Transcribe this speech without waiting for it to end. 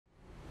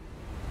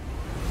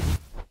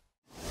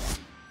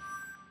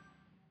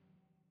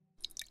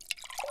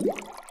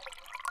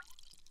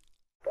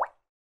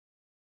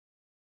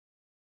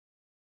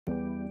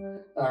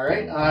All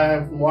right,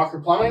 from Walker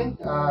Plumbing,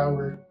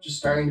 we're just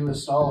starting to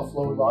install a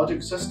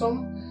FloLogic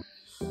system.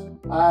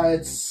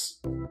 It's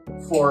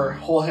for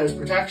whole house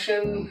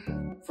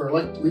protection, for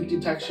leak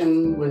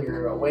detection when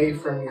you're away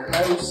from your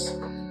house,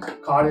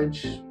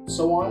 cottage,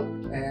 so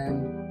on.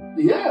 And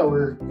yeah,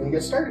 we're gonna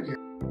get started here.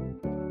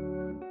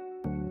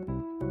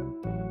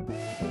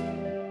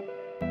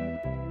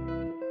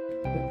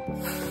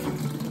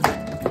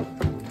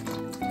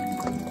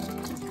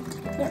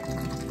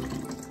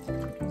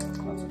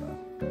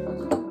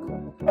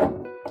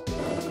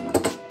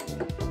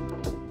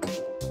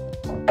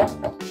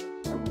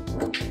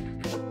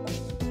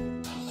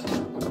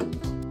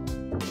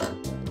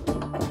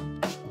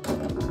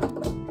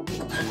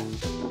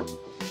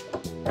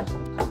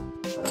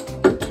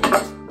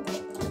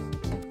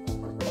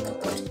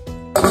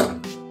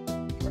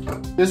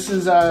 This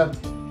is a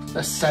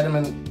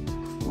sediment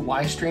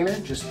Y strainer,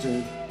 just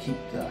to keep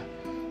the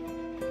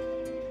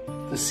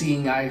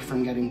seeing eye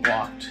from getting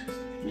blocked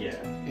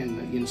in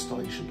the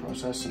installation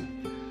process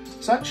and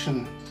such.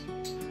 And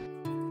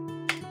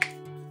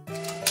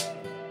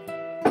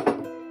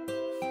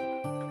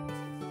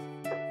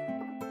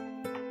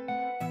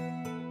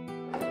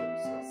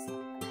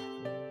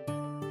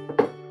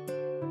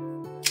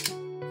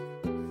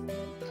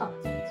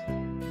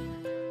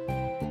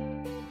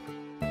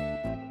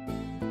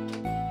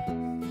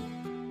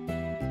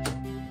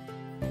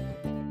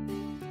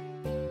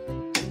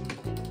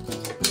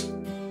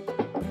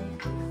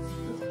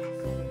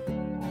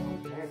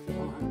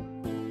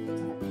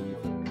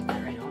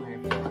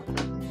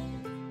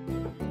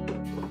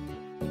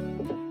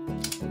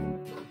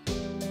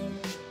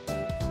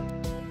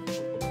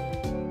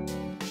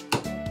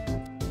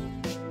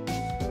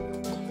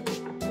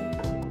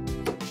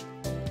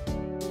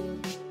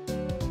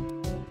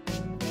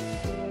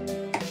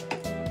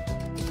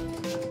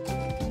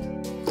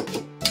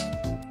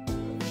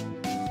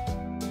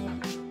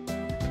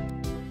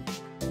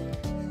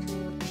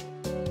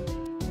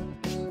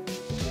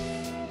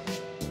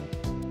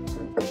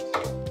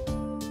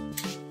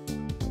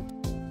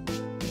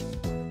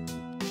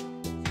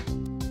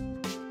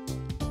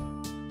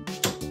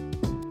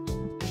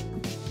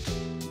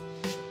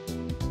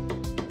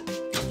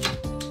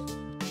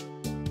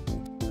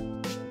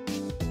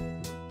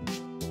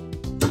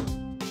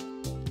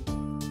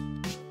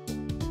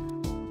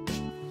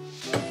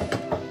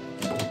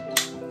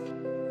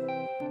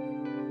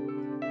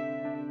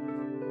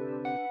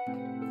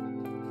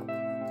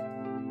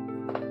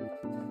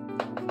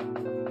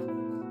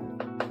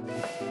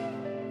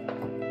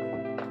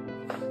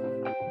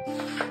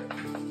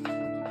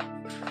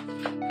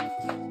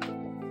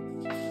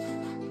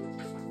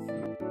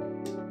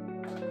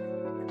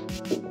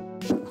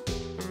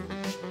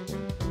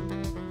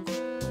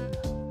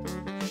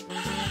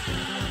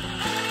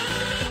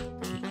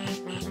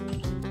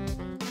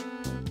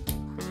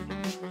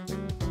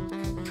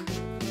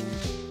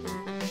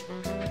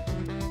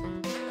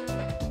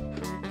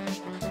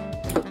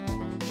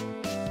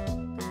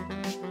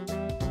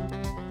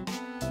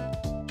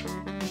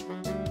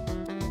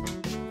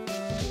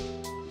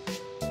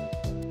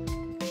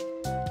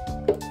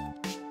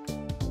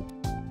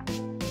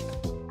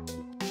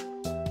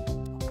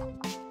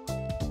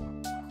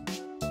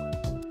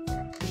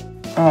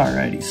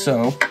alrighty,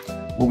 so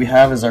what we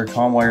have is our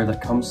comm wire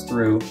that comes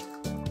through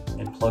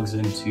and plugs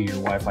into your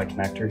Wi-Fi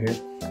connector here,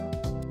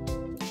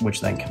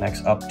 which then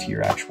connects up to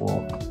your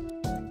actual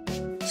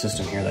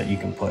system here that you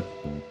can put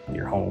in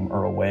your home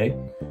or away.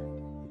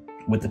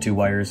 With the two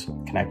wires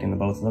connecting the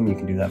both of them, you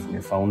can do that from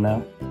your phone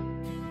now.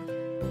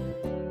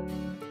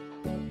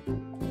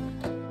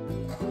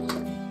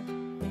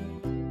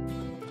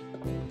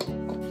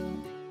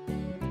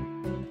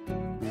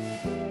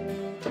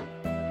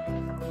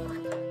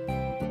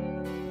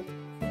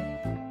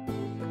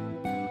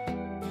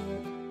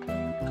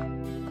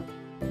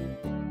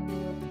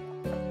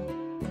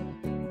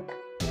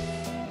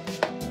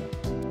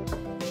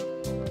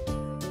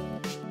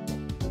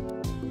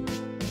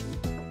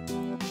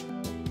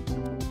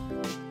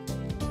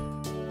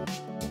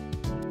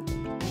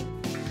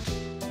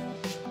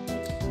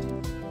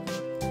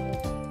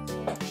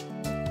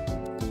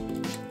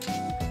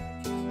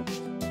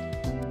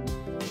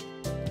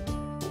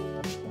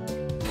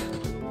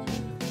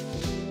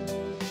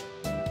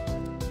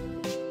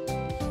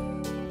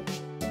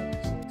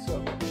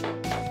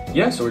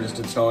 Yeah, so we're just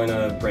installing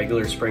a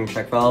regular spring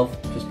check valve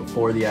just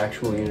before the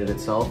actual unit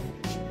itself,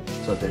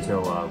 so that there's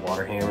no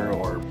water hammer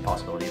or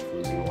possibility of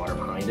losing water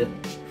behind it.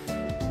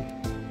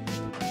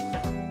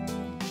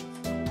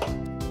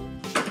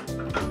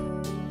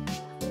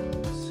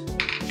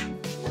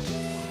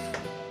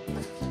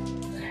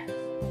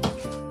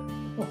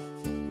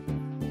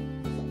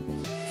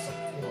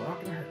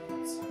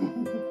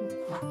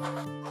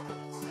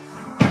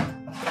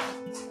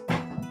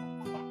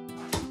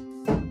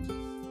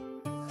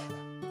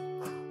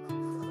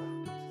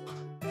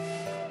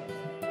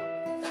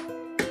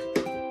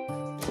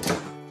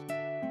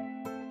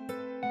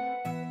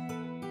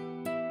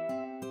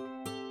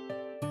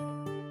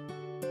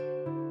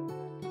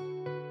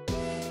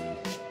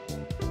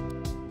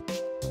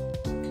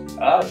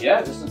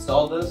 Yeah, just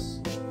installed this.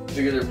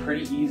 Figure they're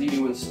pretty easy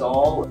to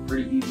install,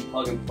 pretty easy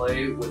plug and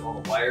play with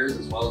all the wires,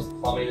 as well as the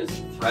plumbing is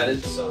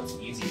threaded, so it's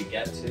easy to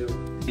get to.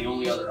 The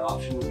only other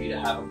option would be to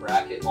have a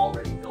bracket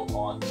already built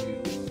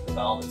onto the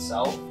valve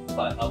itself,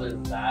 but other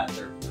than that,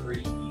 they're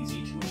pretty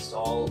easy to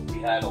install. We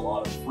had a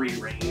lot of free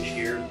range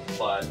here,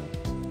 but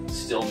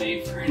still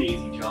made for an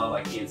easy job.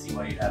 I can't see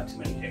why you'd have too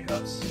many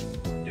hiccups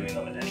doing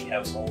them in any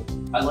household.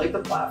 I like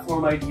the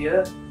platform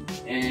idea,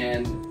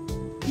 and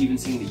even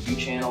seeing the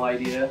U-channel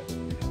idea.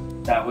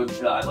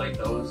 I like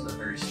those, they're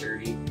very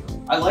sturdy.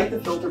 I like the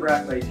filter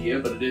bracket idea,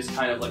 but it is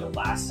kind of like a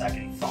last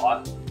second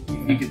thought.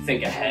 You could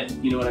think ahead,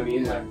 you know what I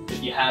mean? Like,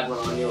 if you had one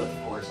on you,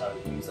 of course I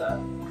would use that.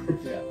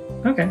 Yeah.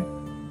 Okay.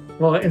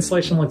 Well, the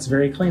installation looks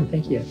very clean,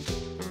 thank you.